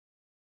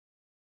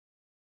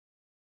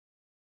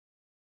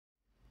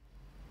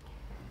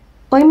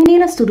Oi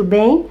meninas, tudo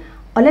bem?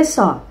 Olha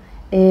só,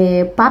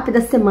 papo da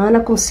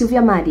semana com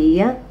Silvia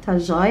Maria, tá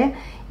joia?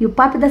 E o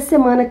papo da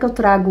semana que eu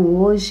trago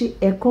hoje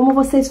é como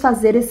vocês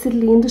fazerem esse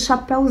lindo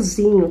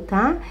chapéuzinho,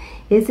 tá?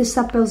 Esse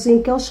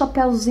chapéuzinho que é o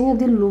chapéuzinho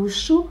de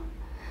luxo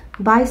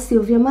by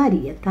Silvia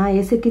Maria, tá?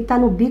 Esse aqui tá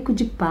no bico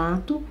de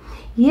pato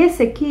e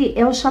esse aqui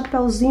é o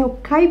chapéuzinho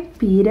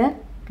caipira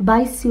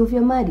by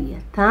Silvia Maria,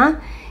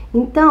 tá?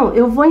 Então,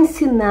 eu vou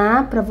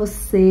ensinar pra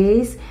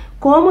vocês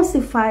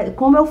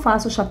como eu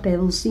faço o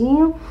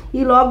chapéuzinho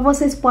e logo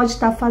vocês podem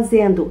estar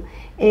fazendo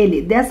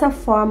ele dessa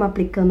forma,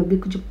 aplicando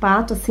bico de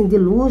pato, assim, de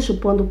luxo,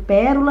 pondo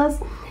pérolas,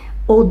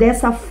 ou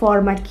dessa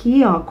forma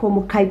aqui, ó,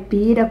 como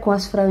caipira, com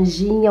as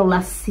franjinhas, o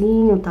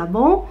lacinho, tá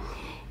bom?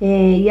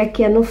 E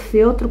aqui é no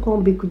feltro com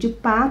o bico de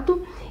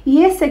pato.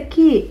 E esse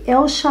aqui é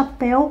o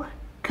chapéu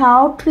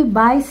Country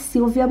by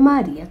Silvia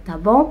Maria, tá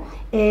bom?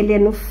 Ele é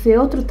no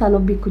feltro, tá no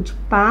bico de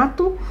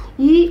pato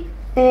e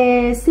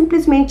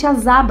simplesmente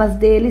as abas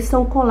dele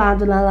são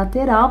coladas na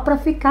lateral para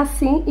ficar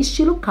assim,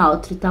 estilo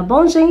country, tá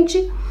bom,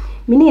 gente?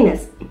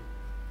 Meninas,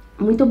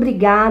 muito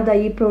obrigada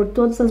aí por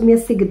todas as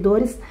minhas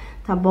seguidores,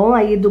 tá bom?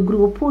 Aí do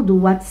grupo,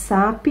 do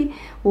WhatsApp,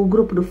 o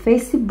grupo do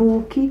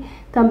Facebook,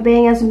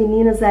 também as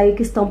meninas aí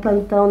que estão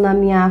plantando na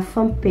minha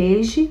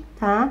fanpage,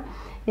 tá?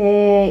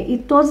 E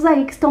todos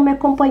aí que estão me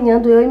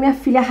acompanhando, eu e minha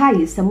filha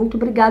Raíssa, muito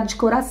obrigada de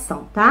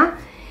coração, tá?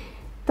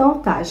 Então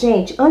tá,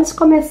 gente, antes de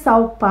começar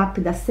o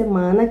papo da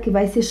semana, que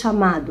vai ser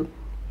chamado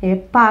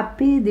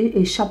papo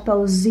de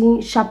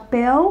chapéuzinho,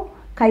 chapéu,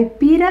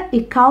 caipira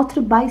e country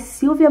by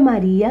Silvia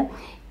Maria,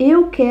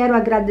 eu quero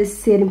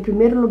agradecer em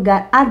primeiro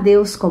lugar a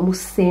Deus, como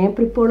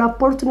sempre, por a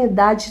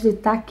oportunidade de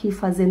estar aqui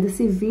fazendo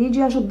esse vídeo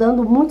e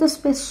ajudando muitas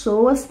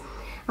pessoas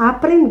a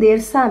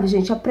aprender, sabe,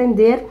 gente?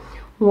 Aprender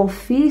um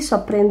ofício,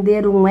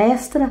 aprender um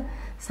extra,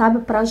 sabe,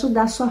 para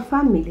ajudar a sua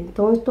família.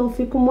 Então, eu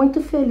fico muito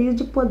feliz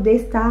de poder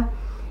estar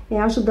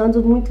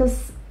ajudando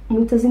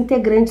muitas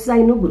integrantes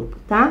aí no grupo,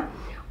 tá?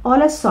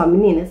 Olha só,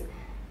 meninas,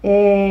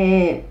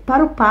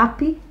 para o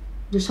papo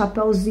do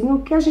chapéuzinho,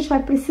 o que a gente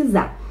vai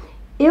precisar?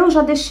 Eu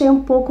já deixei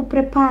um pouco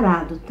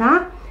preparado,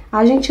 tá?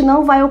 A gente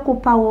não vai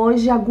ocupar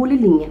hoje agulha e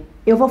linha.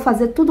 Eu vou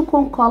fazer tudo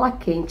com cola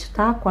quente,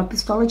 tá? Com a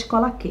pistola de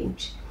cola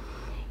quente.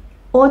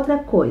 Outra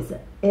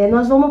coisa,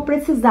 nós vamos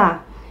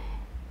precisar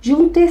de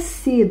um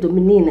tecido,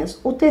 meninas.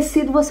 O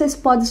tecido vocês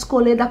podem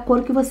escolher da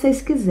cor que vocês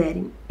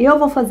quiserem. Eu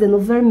vou fazer no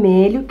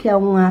vermelho, que é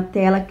uma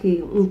tela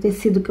um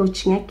tecido que eu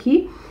tinha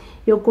aqui.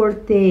 Eu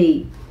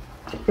cortei,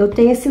 eu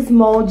tenho esses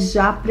moldes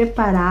já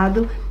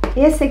preparado.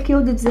 Esse aqui é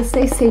o de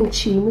 16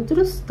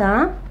 centímetros,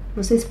 tá?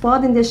 Vocês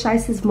podem deixar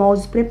esses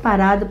moldes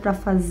preparados para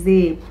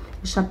fazer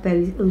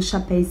os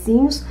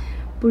chapéuzinhos,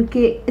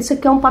 porque esse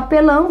aqui é um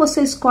papelão,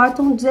 vocês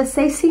cortam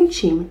 16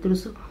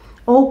 centímetros.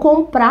 Ou com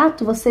o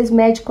prato, vocês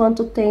medem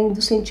quanto tem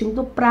do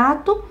centímetro do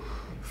prato,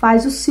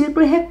 faz o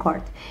círculo e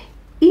recorta.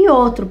 E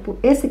outro,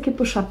 esse aqui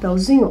pro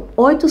chapéuzinho,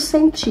 8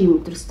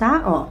 centímetros,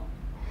 tá? Ó,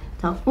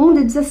 então, um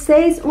de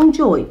 16, um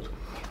de 8.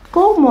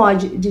 Com o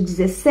molde de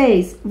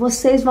 16,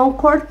 vocês vão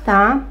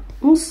cortar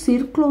um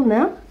círculo,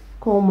 né?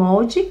 Com o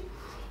molde,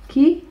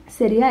 que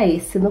seria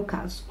esse, no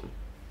caso.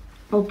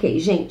 Ok,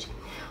 gente.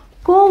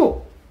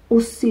 Com o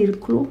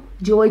círculo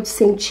de 8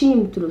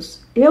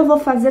 centímetros, eu vou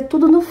fazer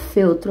tudo no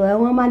feltro. É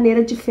uma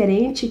maneira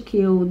diferente que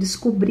eu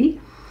descobri,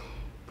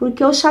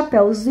 porque o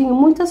chapéuzinho,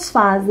 muitas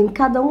fazem,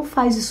 cada um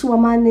faz de sua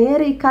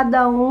maneira e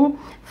cada um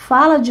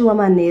fala de uma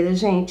maneira,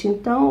 gente.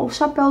 Então, o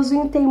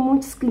chapéuzinho tem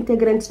muitos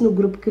integrantes no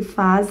grupo que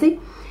fazem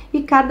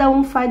e cada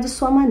um faz de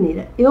sua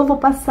maneira. Eu vou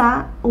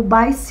passar o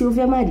by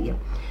Silvia Maria.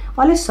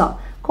 Olha só,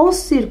 com o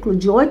círculo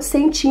de 8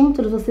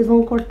 centímetros, vocês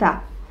vão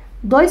cortar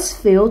 2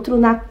 feltros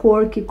na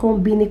cor que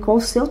combine com o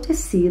seu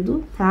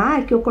tecido, tá?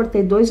 Aqui eu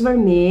cortei 2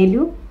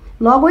 vermelhos.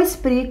 Logo eu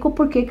explico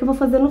por que eu vou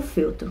fazer no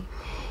feltro.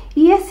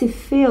 E esse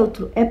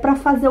feltro é para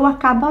fazer o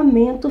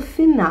acabamento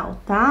final,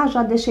 tá?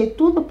 Já deixei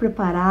tudo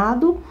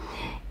preparado.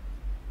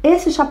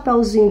 Esse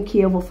chapéuzinho que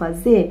eu vou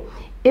fazer,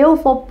 eu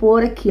vou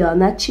pôr aqui, ó,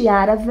 na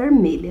tiara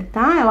vermelha,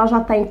 tá? Ela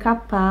já tá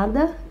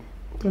encapada,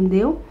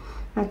 entendeu?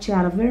 Na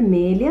tiara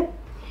vermelha.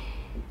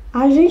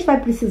 A gente vai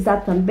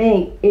precisar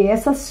também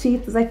essas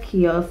fitas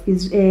aqui, ó.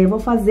 Vou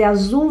fazer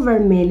azul,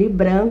 vermelho e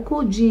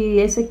branco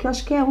esse aqui eu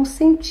acho que é 1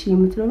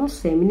 centímetro, eu não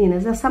sei,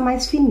 meninas, essa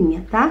mais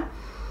fininha, tá?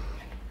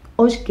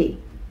 Ok.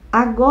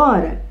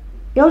 Agora,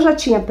 eu já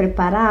tinha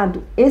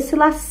preparado esse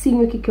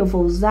lacinho aqui que eu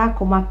vou usar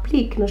como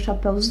aplique no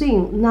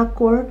chapéuzinho, na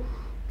cor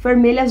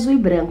vermelho, azul e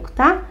branco,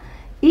 tá?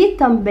 E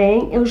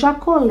também eu já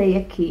colei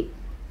aqui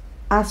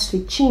as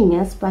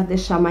fitinhas para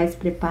deixar mais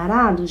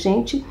preparado,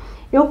 gente.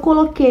 Eu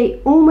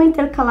coloquei uma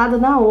intercalada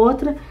na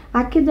outra,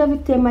 aqui deve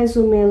ter mais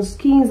ou menos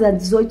 15 a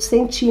 18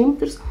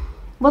 centímetros.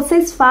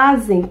 Vocês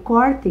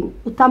cortem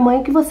o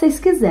tamanho que vocês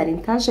quiserem,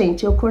 tá,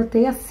 gente? Eu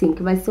cortei assim,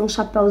 que vai ser um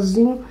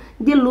chapéuzinho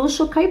de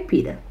luxo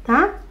caipira,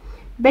 tá?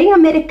 Bem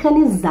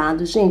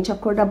americanizado, gente, a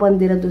cor da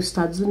bandeira dos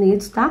Estados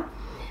Unidos, tá?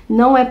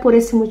 Não é por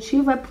esse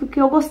motivo, é porque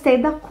eu gostei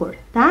da cor,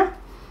 tá?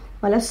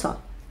 Olha só,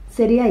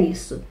 seria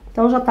isso.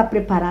 Então, já tá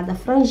preparada a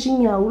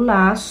franjinha, o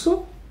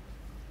laço.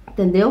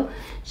 entendeu?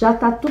 Já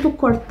tá tudo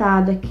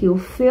cortado aqui, o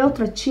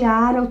feltro, a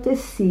tiara, o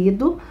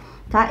tecido,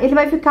 tá? Ele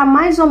vai ficar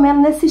mais ou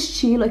menos nesse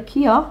estilo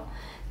aqui, ó,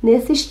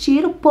 nesse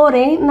estilo,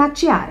 porém na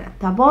tiara,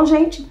 tá bom,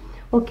 gente?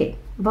 Ok,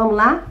 vamos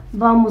lá?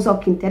 Vamos ao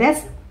que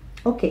interessa?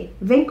 Ok,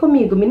 vem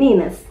comigo,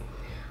 meninas.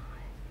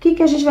 O que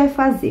que a gente vai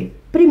fazer?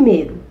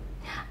 Primeiro,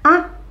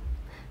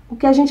 o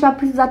que a gente vai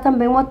precisar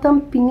também é uma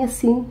tampinha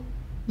assim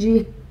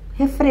de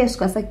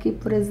refresco. Essa aqui,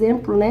 por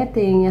exemplo, né,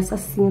 tem essa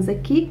cinza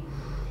aqui.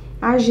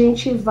 A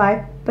gente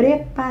vai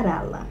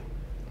prepará-la.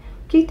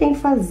 O que tem que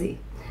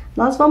fazer?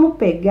 Nós vamos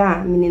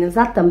pegar, meninas,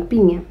 a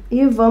tampinha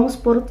e vamos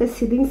pôr o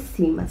tecido em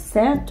cima,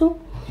 certo?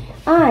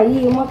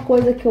 Aí, uma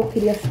coisa que eu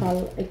queria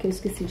falar, que eu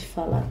esqueci de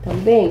falar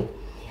também,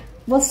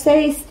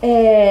 vocês,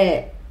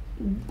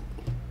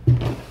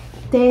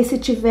 se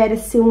tiver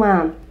assim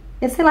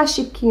esse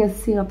elastiquinho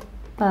assim, ó,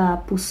 pra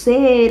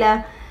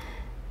pulseira,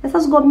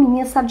 essas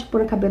gominhas, sabe, de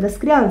pôr no cabelo das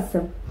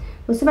crianças,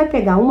 você vai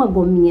pegar uma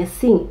gominha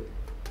assim,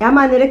 é a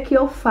maneira que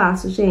eu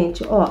faço,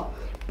 gente, ó,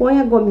 põe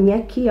a gominha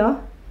aqui, ó,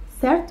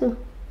 certo?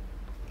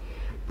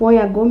 Põe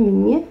a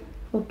gominha,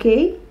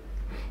 ok?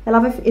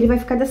 Ele vai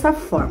ficar dessa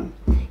forma.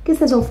 O que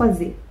vocês vão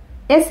fazer?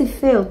 Esse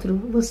feltro,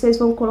 vocês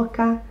vão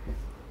colocar,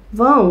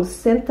 vão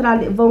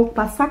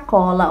passar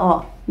cola,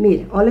 ó,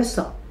 mira, olha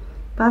só,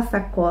 passa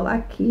a cola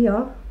aqui,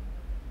 ó,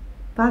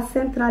 para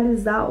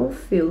centralizar o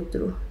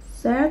feltro,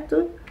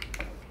 certo?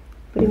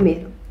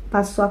 Primeiro,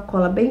 passou a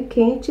cola bem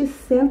quente,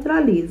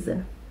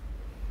 centraliza.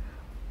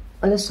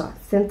 Olha só,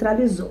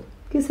 centralizou.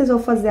 O que vocês vão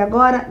fazer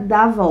agora?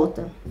 Dá a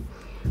volta.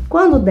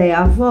 Quando der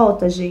a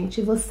volta,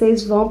 gente,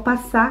 vocês vão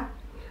passar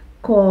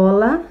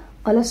cola.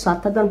 Olha só,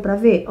 tá dando pra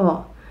ver?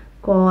 Ó,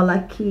 cola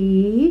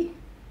aqui,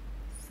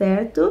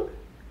 certo?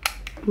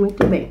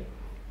 Muito bem.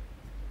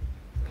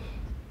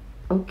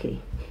 Ok.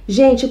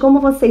 Gente,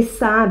 como vocês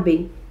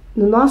sabem,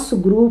 no nosso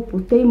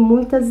grupo tem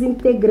muitas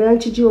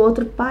integrantes de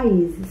outros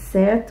países,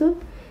 certo?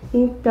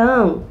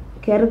 Então,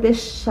 quero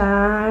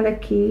deixar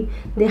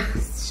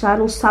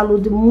um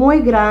saludo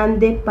muito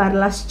grande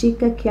para as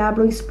chicas que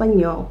hablam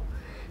espanhol,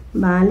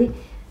 vale?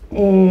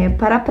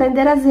 Para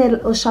aprender a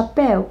fazer o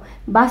chapéu,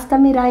 basta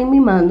mirar em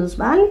MIMOS,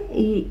 vale?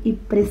 E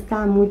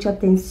prestar muita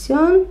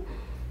atenção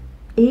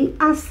e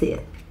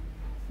fazer.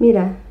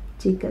 Mira,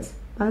 chicas,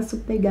 passa o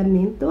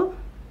pegamento.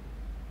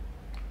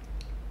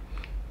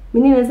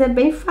 Meninas, é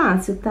bem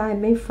fácil, tá? É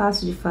bem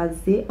fácil de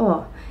fazer,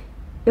 ó.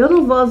 Eu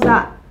não vou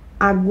usar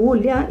a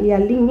agulha e a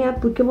linha,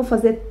 porque eu vou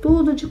fazer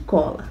tudo de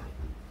cola,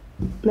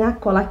 né? A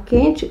cola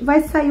quente,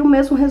 vai sair o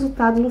mesmo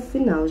resultado no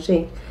final,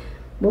 gente.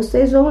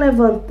 Vocês vão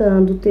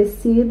levantando o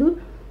tecido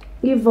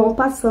e vão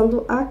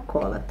passando a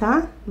cola,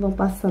 tá? Vão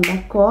passando a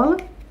cola,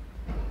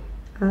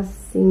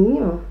 assim,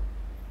 ó.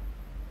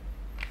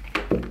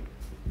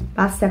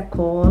 Passe a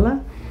cola.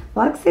 A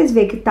hora que vocês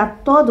verem que tá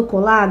todo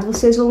colado,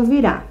 vocês vão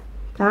virar,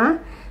 tá?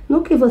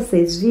 No que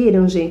vocês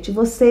viram, gente,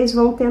 vocês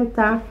vão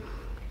tentar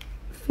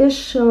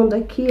fechando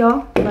aqui,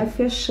 ó, vai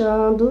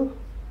fechando,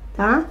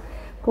 tá?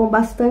 Com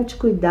bastante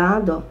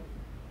cuidado,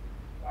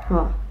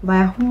 ó,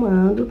 vai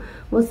arrumando.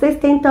 Vocês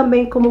têm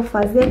também como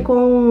fazer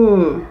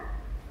com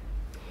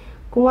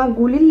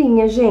agulha e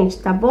linha, gente,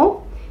 tá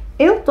bom?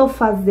 Eu tô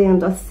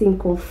fazendo assim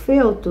com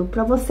feltro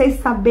pra vocês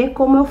saberem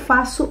como eu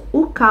faço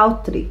o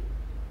country.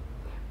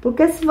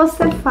 Porque se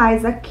você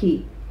faz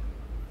aqui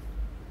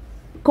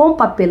com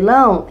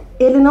papelão,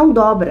 ele não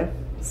dobra,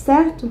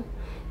 certo?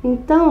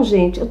 Então,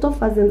 gente, eu tô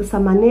fazendo dessa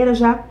maneira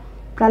já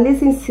pra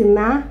lhes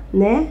ensinar,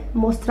 né?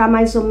 Mostrar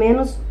mais ou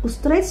menos os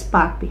 3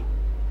 papos.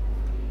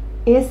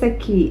 Esse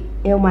aqui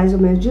é o mais ou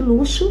menos de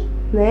luxo,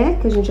 né?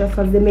 Que a gente vai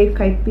fazer meio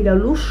caipira,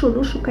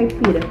 luxo,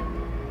 caipira.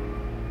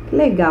 Que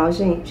legal,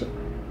 gente.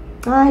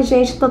 Ai,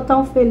 gente, tô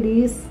tão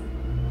feliz.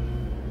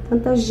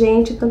 Tanta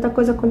gente, tanta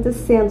coisa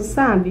acontecendo,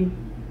 sabe?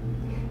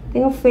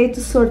 Tenho feito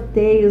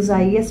sorteios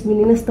aí, as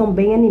meninas estão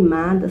bem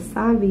animadas,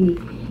 sabe?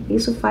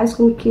 Isso faz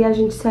com que a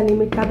gente se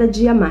anime cada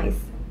dia mais.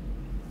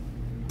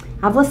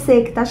 A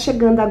você que tá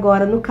chegando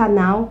agora no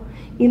canal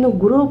e no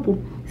grupo,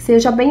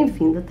 seja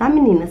bem-vinda, tá,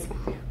 meninas?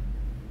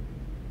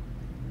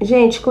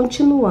 Gente,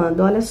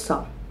 continuando, olha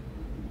só.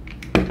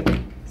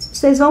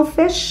 Vocês vão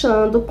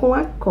fechando com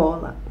a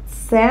cola,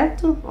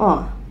 certo?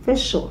 Ó,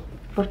 fechou,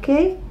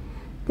 ok?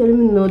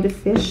 Terminou de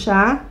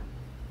fechar.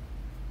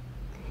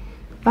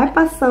 Vai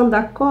passando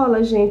a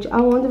cola, gente,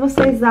 aonde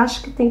vocês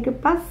acham que tem que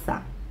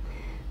passar.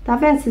 Tá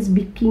vendo esses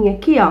biquinhos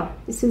aqui, ó?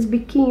 Esses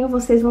biquinhos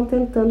vocês vão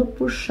tentando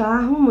puxar,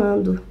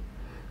 arrumando,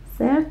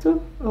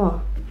 certo? Ó,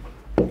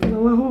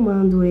 vão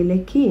arrumando ele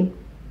aqui.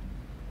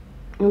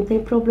 Não tem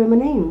problema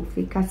nenhum,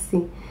 fica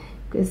assim,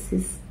 com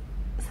esses,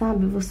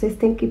 sabe? Vocês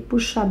têm que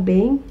puxar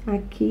bem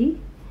aqui,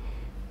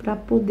 pra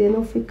poder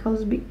não ficar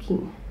os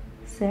biquinhos,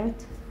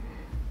 certo?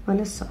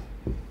 Olha só.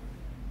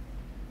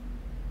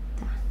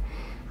 Tá.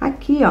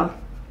 Aqui, ó.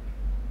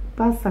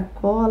 Passa a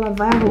cola,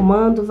 vai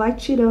arrumando, vai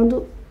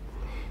tirando,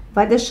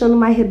 vai deixando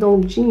mais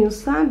redondinho,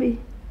 sabe?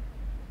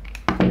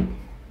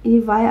 E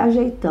vai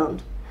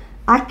ajeitando.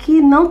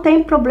 Aqui não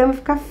tem problema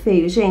ficar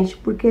feio, gente,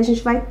 porque a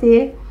gente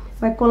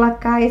vai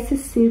colocar esse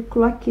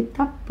círculo aqui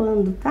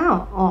tapando,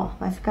 tá? Ó,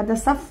 vai ficar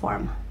dessa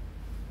forma,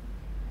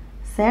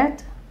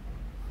 certo?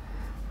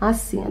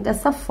 Assim, ó,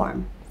 dessa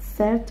forma,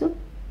 certo?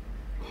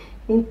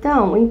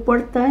 Então, o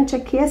importante é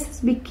que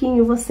esses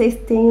biquinhos vocês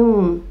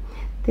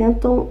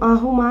tentam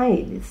arrumar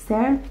eles,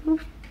 certo?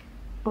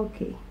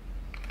 Ok.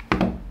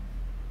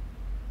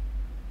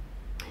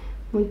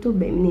 Muito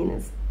bem,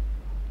 meninas.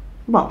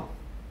 Bom,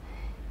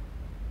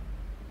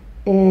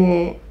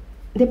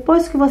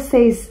 depois que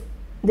vocês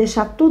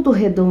deixar tudo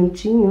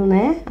redondinho,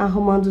 né?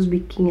 Arrumando os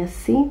biquinhos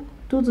assim,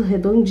 tudo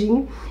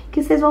redondinho, o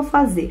que vocês vão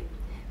fazer?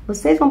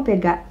 Vocês vão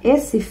pegar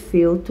esse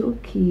feltro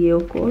que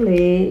eu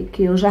colei,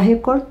 que eu já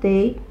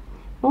recortei,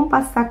 vão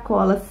passar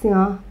cola assim,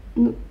 ó,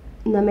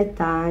 na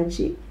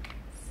metade,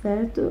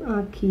 certo?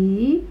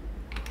 Aqui.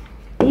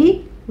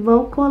 E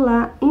vão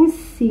colar em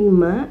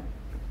cima,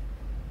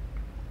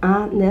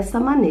 dessa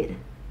maneira.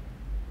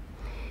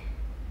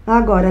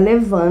 Agora,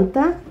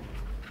 levanta,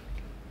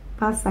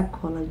 passa a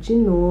cola de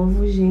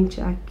novo, gente,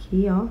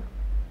 aqui, ó.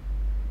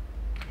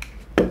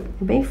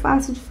 É bem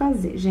fácil de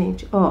fazer,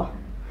 gente, ó.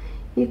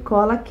 E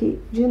cola aqui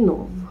de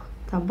novo,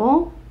 tá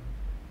bom?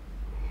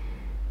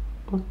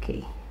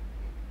 Ok.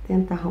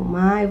 Tenta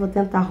arrumar, eu vou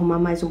tentar arrumar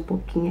mais um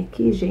pouquinho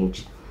aqui,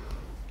 gente.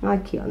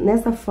 Aqui, ó,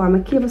 nessa forma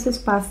aqui, vocês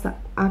passam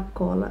a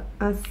cola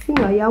assim,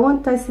 ó. E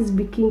aonde tá esses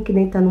biquinhos que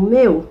nem tá no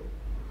meu,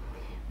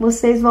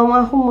 vocês vão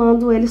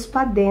arrumando eles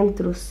pra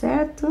dentro,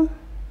 certo?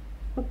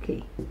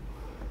 Ok.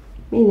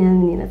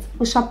 Meninas,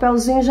 o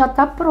chapéuzinho já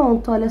tá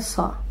pronto, olha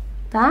só,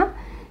 tá?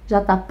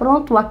 Já tá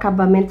pronto, o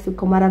acabamento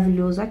ficou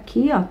maravilhoso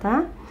aqui, ó,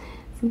 tá?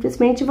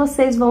 Simplesmente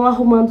vocês vão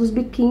arrumando os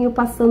biquinhos,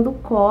 passando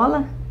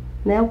cola,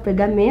 né, o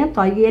pegamento,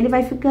 ó, e ele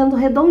vai ficando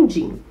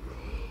redondinho.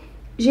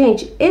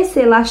 Gente, esse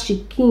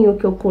elastiquinho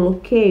que eu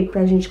coloquei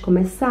pra gente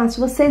começar, se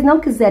vocês não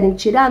quiserem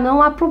tirar,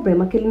 não há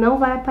problema, que ele não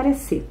vai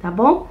aparecer, tá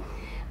bom?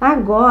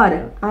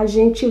 Agora, a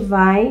gente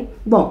vai...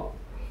 Bom,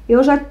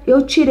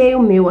 eu tirei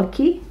o meu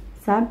aqui,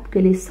 sabe? Porque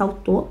ele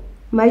saltou,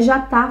 mas já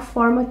tá a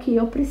forma que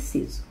eu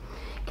preciso.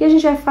 O que a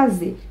gente vai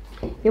fazer?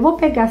 Eu vou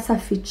pegar essa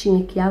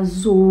fitinha aqui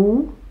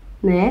azul,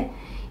 né?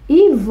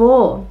 E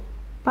vou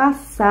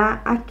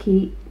passar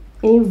aqui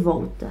em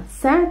volta,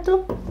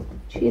 certo?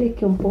 Tira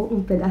aqui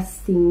um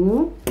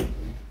pedacinho.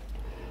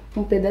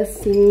 Um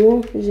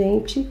pedacinho,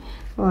 gente.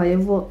 Ó, eu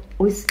vou...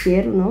 O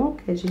espero, não?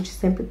 Que a gente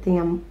sempre tem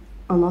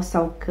ao nosso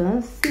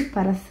alcance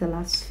para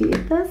selar as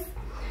fitas.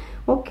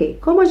 Ok,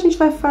 como a gente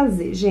vai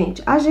fazer,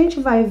 gente? A gente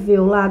vai ver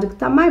o lado que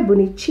tá mais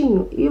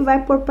bonitinho e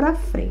vai pôr pra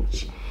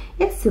frente.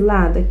 Esse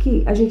lado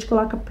aqui, a gente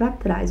coloca pra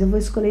trás. Eu vou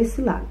escolher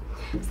esse lado.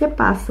 Você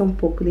passa um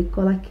pouco de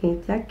cola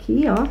quente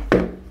aqui, ó.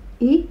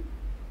 E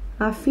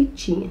a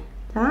fitinha,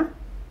 tá?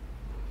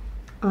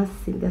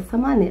 Assim, dessa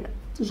maneira.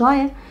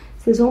 Joia?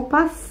 Vocês vão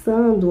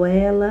passando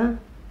ela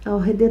ao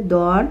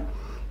redor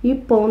e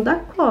pondo a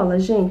cola,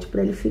 gente,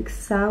 pra ele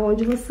fixar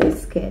onde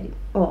vocês querem,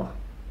 ó.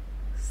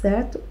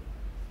 Certo?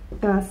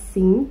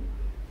 Assim.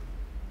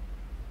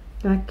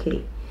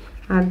 Ok.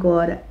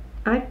 Agora,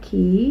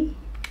 aqui,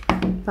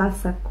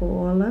 passa a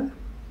cola.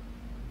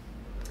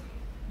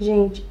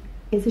 Gente,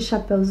 esse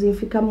chapéuzinho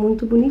fica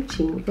muito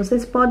bonitinho.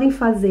 Vocês podem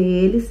fazer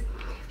eles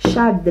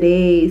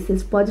xadrez,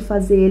 vocês podem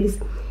fazer eles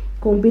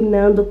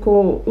combinando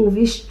com um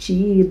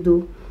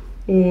vestido,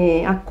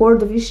 a cor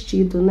do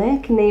vestido, né?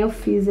 Que nem eu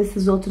fiz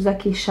esses outros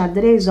aqui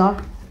xadrez, ó,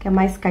 que é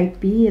mais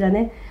caipira,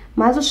 né?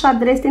 Mas o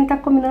xadrez tem que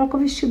estar combinando com o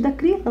vestido da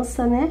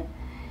criança, né?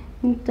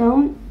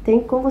 Então, tem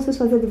como vocês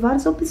fazerem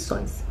várias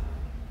opções.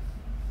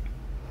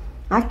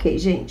 Ok,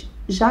 gente,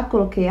 já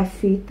coloquei a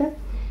fita.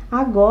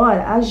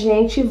 Agora, a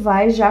gente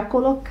vai já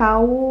colocar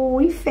o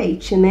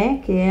enfeite,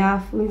 né? Que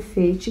é o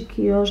enfeite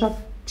que eu já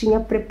tinha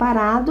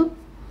preparado.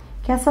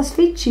 Que é essas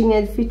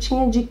fitinha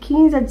de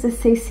 15 a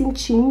 16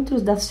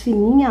 centímetros, das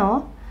fininhas,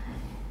 ó.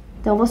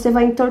 Então, você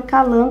vai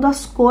intercalando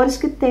as cores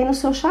que tem no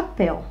seu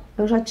chapéu.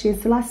 Eu já tinha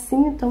esse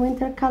lacinho, então eu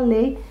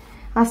intercalei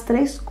as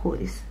 3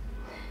 cores.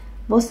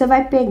 Você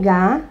vai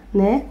pegar,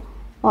 né?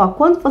 Ó,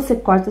 quando você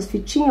corta as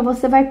fitinhas,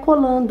 você vai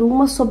colando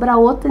uma sobre a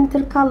outra,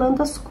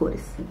 intercalando as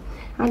cores.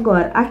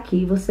 Agora,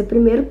 aqui, você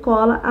primeiro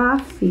cola a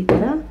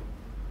fita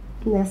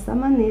nessa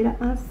maneira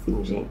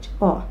assim, gente,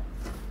 ó.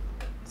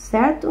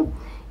 Certo?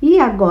 E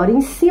agora,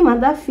 em cima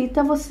da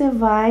fita, você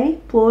vai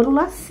pôr o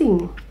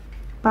lacinho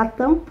pra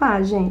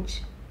tampar,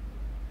 gente.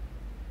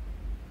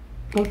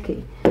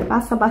 Ok.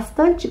 Passa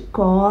bastante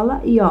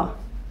cola e, ó,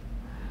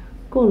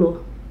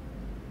 colou.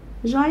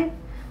 Joia?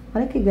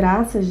 Olha que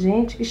graça,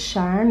 gente, que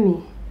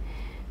charme.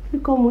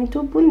 Ficou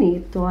muito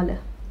bonito, olha.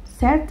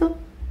 Certo?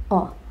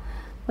 Ó.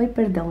 Oi,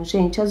 perdão,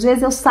 gente. Às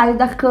vezes eu saio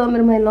da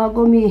câmera, mas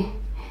logo eu me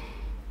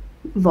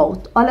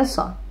volto. Olha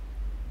só.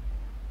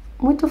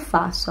 Muito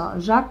fácil, ó.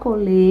 Já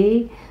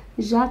colei,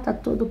 já tá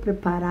todo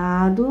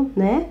preparado,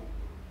 né?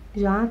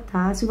 Já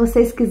tá. Se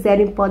vocês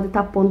quiserem, pode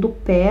estar pondo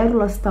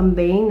pérolas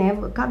também, né?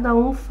 Cada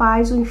um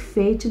faz o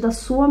enfeite da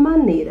sua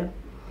maneira.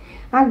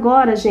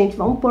 Agora, gente,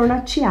 vamos pôr na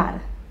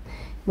tiara.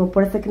 Vou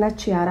pôr essa aqui na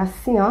tiara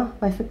assim, ó.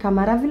 Vai ficar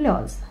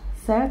maravilhosa,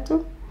 certo?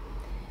 O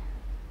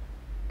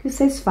que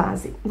vocês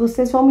fazem?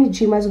 Vocês vão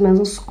medir mais ou menos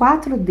uns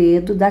 4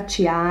 dedos da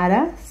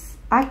tiara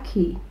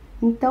aqui.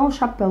 Então, o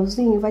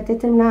chapéuzinho vai ter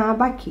que terminar a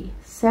aba aqui,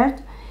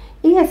 certo?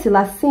 E esse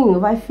lacinho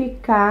vai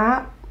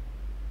ficar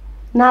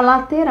na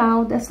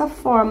lateral dessa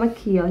forma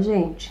aqui, ó,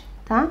 gente,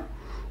 tá?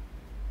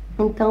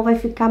 Então, vai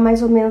ficar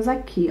mais ou menos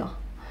aqui, ó.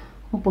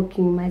 Um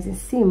pouquinho mais em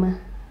cima,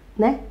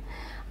 né?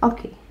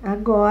 Ok,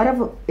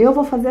 agora eu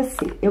vou fazer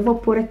assim. Eu vou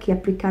pôr aqui,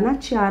 aplicar na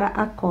tiara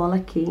a cola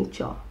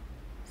quente, ó.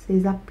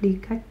 Vocês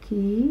aplicam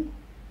aqui.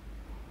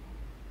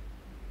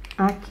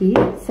 Aqui,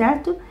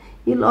 certo?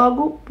 E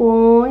logo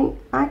põe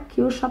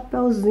aqui o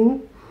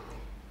chapéuzinho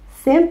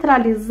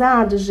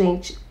centralizado,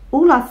 gente,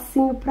 o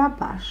lacinho pra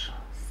baixo,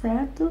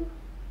 certo?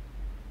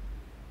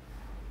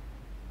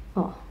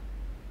 Ó,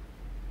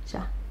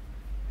 já.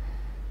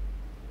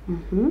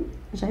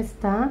 Já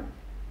está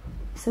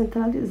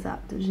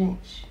centralizado,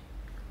 gente.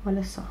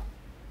 Olha só.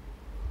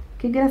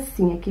 Que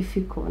gracinha que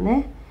ficou,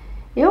 né?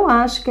 Eu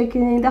acho que aqui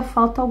ainda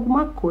falta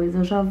alguma coisa.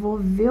 Eu já vou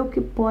ver o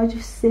que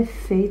pode ser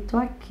feito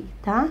aqui,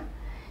 tá?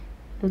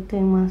 Eu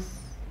tenho umas...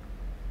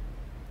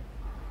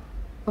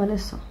 Olha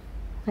só.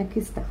 Aqui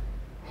está.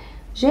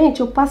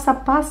 Gente, o passo a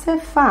passo é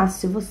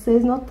fácil.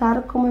 Vocês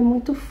notaram como é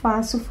muito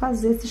fácil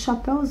fazer esse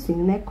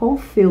chapéuzinho, né? Com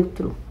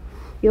feltro.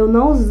 Eu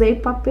não usei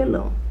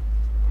papelão.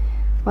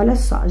 Olha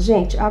só,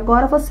 gente.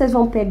 Agora vocês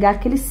vão pegar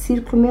aquele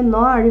círculo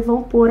menor e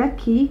vão pôr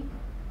aqui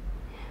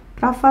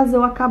pra fazer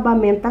o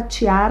acabamento da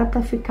tiara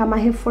pra ficar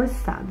mais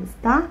reforçadas,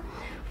 tá?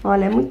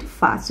 Olha, é muito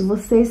fácil.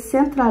 Vocês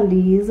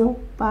centralizam,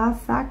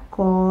 passa a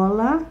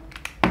cola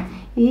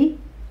e...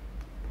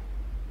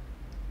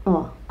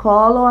 Ó,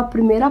 colam a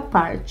primeira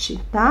parte,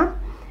 tá?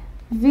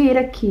 Vira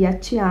aqui a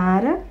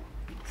tiara,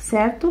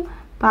 certo?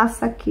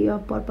 Passa aqui, ó,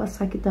 pode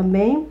passar aqui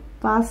também.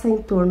 Passa em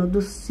torno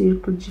do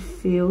círculo de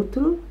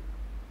feltro.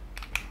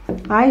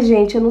 Ai,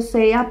 gente, eu não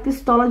sei a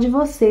pistola de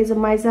vocês,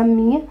 mas a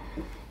minha...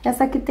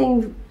 Essa aqui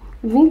tem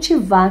 20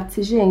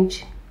 watts,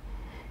 gente.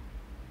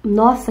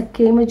 Nossa,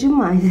 queima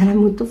demais, ela é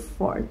muito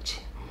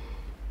forte.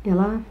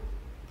 Ela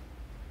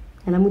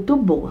é muito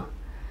boa.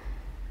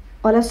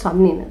 Olha só,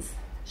 meninas.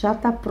 Já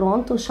tá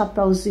pronto o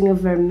chapéuzinho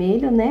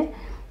vermelho, né?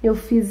 Eu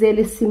fiz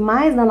ele assim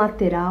mais na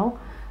lateral,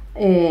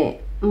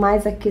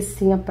 mais aqui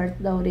assim,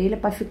 perto da orelha,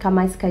 pra ficar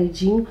mais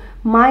caidinho.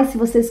 Mas se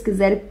vocês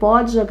quiserem,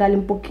 pode jogar ele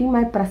um pouquinho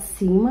mais pra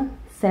cima,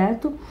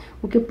 certo?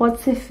 O que pode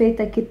ser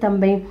feito aqui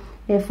também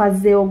é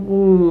fazer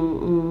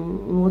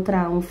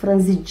um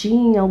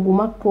franzidinho,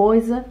 alguma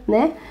coisa,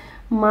 né?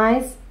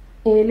 Mas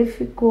ele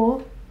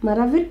ficou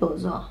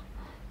maravilhoso, ó.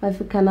 Vai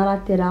ficar na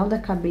lateral da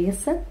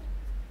cabeça,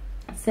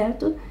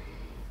 certo?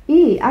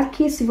 E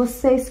aqui, se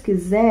vocês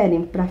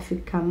quiserem, pra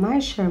ficar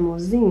mais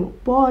charmosinho,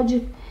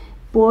 pode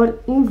pôr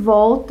em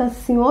volta,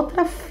 assim,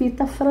 outra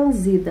fita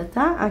franzida,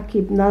 tá?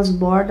 Aqui nas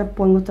bordas,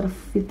 põe outra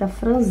fita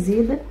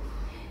franzida.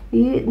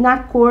 E na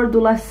cor do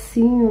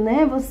lacinho,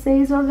 né,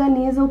 vocês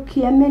organizam o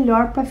que é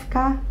melhor pra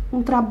ficar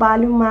um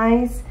trabalho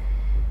mais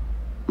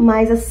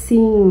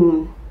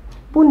assim,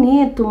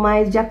 bonito,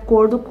 mais de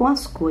acordo com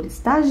as cores,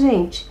 tá,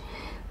 gente?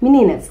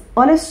 Meninas,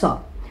 olha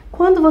só.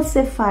 Quando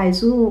você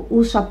faz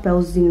o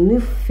chapéuzinho no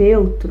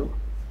feltro,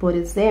 por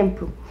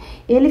exemplo,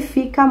 ele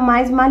fica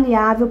mais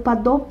maleável para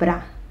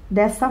dobrar,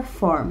 dessa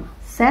forma,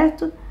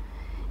 certo?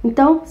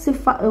 Então,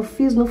 eu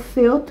fiz no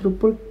feltro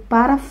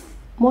para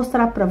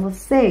mostrar para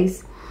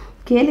vocês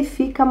que ele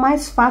fica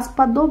mais fácil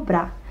para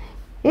dobrar.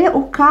 E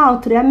o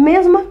country é a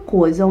mesma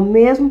coisa, é o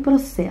mesmo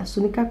processo.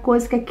 A única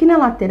coisa é que aqui na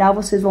lateral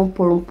vocês vão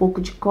pôr um pouco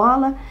de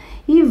cola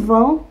e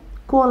vão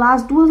colar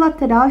as duas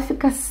laterais e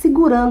ficar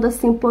segurando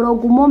assim por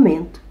algum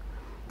momento.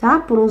 Tá?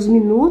 Por uns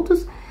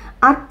minutos,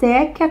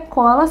 até que a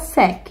cola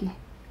seque,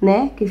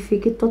 né? Que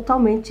fique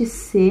totalmente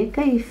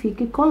seca e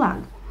fique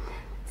colado.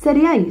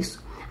 Seria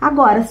isso.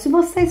 Agora, se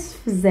vocês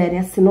fizerem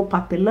assim no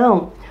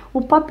papelão,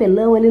 o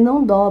papelão, ele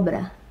não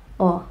dobra,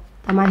 ó.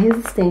 Tá mais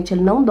resistente,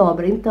 ele não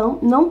dobra. Então,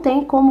 não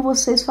tem como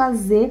vocês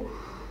fazer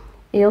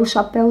o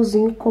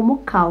chapéuzinho como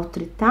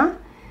country, tá?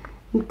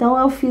 Então,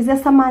 eu fiz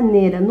essa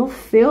maneira no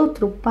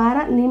feltro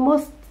para lhe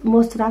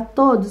mostrar a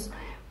todos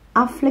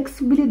a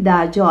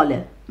flexibilidade,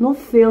 olha. No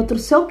feltro,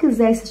 se eu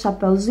quiser esse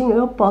chapéuzinho,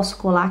 eu posso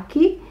colar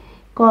aqui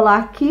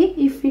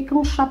e fica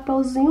um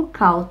chapéuzinho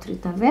country,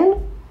 tá vendo?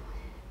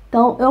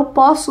 Então, eu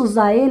posso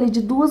usar ele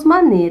de duas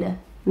maneiras,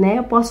 né?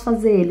 Eu posso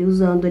fazer ele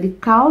usando ele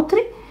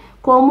country,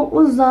 como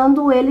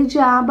usando ele de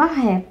aba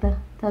reta,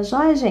 tá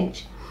joia,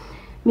 gente?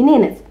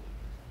 Meninas,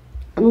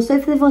 eu não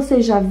sei se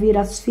vocês já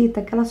viram as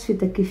fitas, aquelas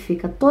fitas que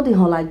fica toda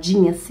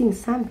enroladinha assim,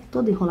 sabe?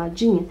 Toda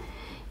enroladinha.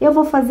 Eu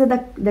vou fazer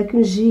daqui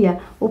uns dias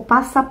o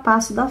passo a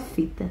passo da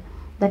fita.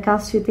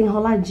 Daquelas fitas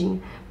enroladinhas,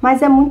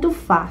 mas é muito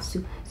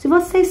fácil. Se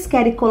vocês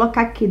querem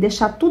colocar aqui,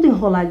 deixar tudo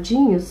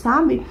enroladinho,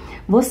 sabe?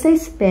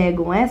 Vocês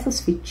pegam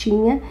essas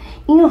fitinhas,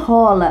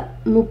 enrola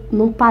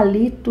num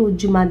palito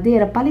de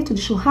madeira, palito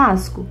de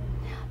churrasco.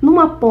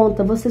 Numa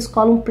ponta, vocês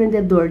colam um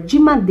prendedor de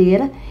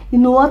madeira e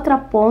no outra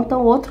ponta,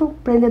 outro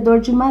prendedor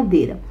de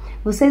madeira.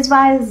 Vocês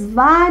fazem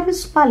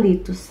vários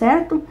palitos,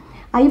 certo?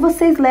 Aí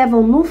vocês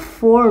levam no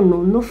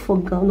forno, no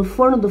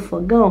forno do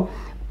fogão,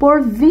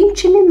 por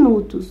 20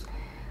 minutos.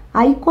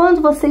 Aí,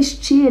 quando vocês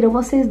tiram,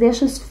 vocês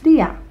deixam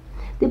esfriar.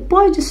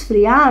 Depois de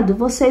esfriado,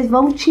 vocês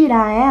vão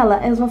tirar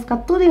elas vão ficar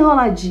tudo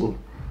enroladinho,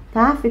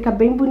 tá? Fica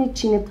bem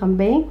bonitinho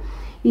também.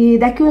 E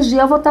daqui uns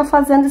dias eu vou estar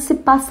fazendo esse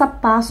passo a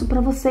passo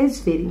para vocês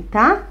verem,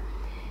 tá?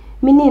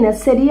 Meninas,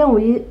 seria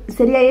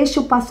este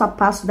o passo a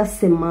passo da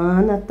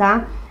semana,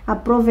 tá?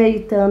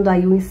 Aproveitando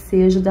aí o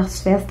ensejo das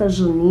festas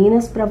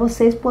juninas para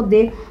vocês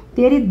poderem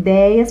ter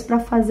ideias para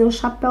fazer o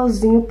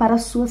chapeuzinho para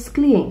suas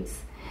clientes.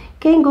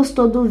 Quem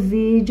gostou do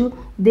vídeo,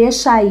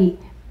 deixa aí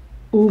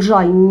um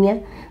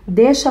joinha,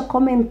 deixa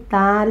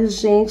comentários,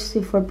 gente,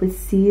 se for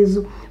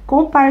preciso.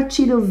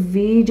 Compartilha o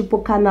vídeo para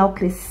o canal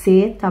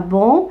crescer, tá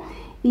bom?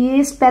 E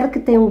espero que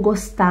tenham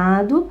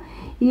gostado.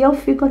 E eu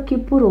fico aqui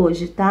por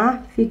hoje,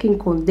 tá? Fiquem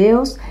com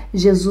Deus,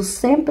 Jesus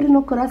sempre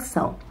no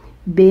coração.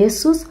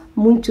 Beijos,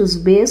 muitos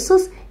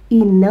beijos,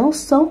 e não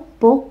são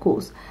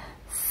poucos,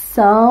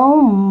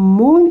 são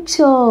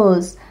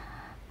muitos.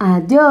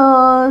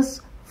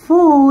 Adiós,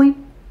 fui,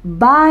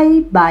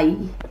 bye,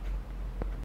 bye.